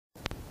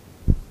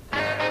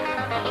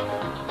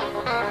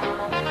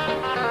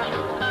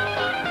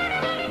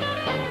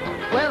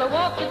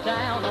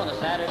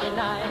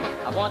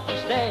want to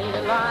stay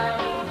alive.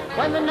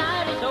 When the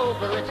night is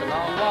over, it's a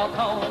long walk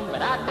home,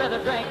 but I'd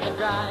rather drink than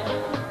drive.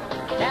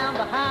 Down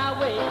the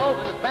highway,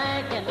 over the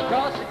bank, and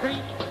across the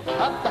creek,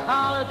 up the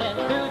holler, then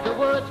through the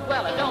woods.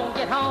 Well, I don't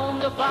get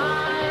home to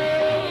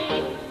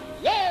fly.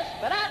 Yes,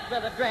 but I'd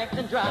rather drink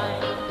than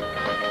drive.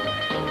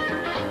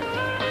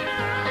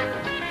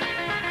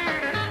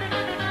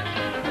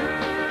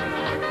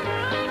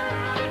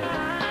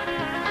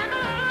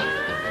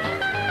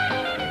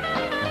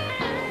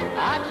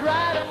 I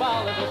try to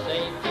follow the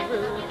safety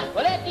rules.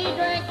 Well, if you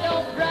drink,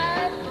 don't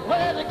drive.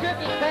 Well, the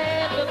crooked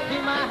path up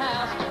to my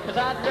house, 'cause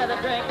I'd rather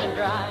drink than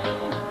drive.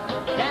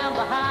 Down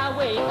the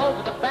highway,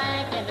 over the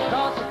bank, and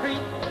across the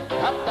creek,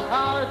 up the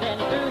holler, then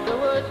through the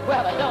woods.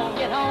 Well, I don't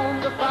get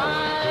home to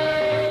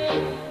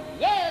fight.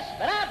 Yes,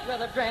 but I'd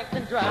rather drink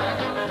than drive.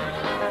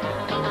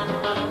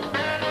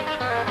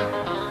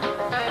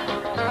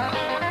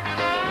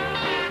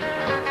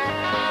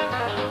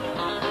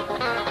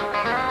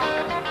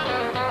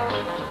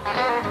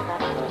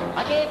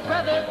 I gave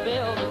Brother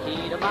Bill the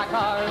key to my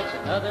car. It's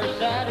another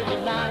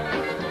Saturday night.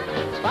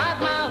 It's 5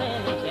 mile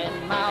in and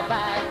 10 mile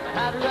back.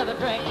 I'd rather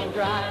drink and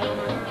drive.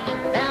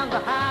 Down the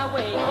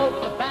highway, over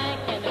the bank,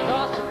 and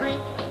across the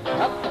creek,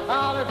 up the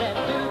holler, then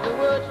through the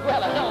woods.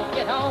 Well, I don't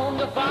get home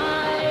to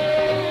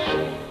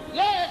fight.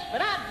 Yes,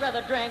 but I'd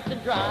rather drink than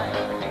drive.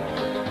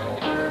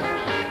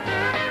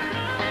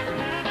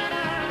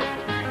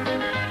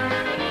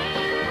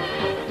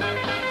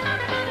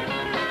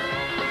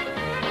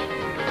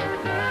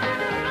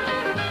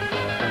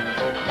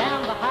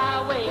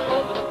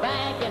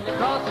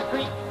 Across the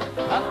creek,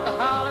 up the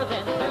holler,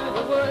 then through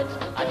the woods.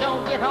 I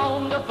don't get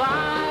home to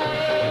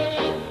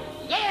fight.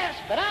 Yes,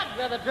 but I'd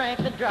rather drink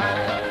than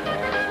drive.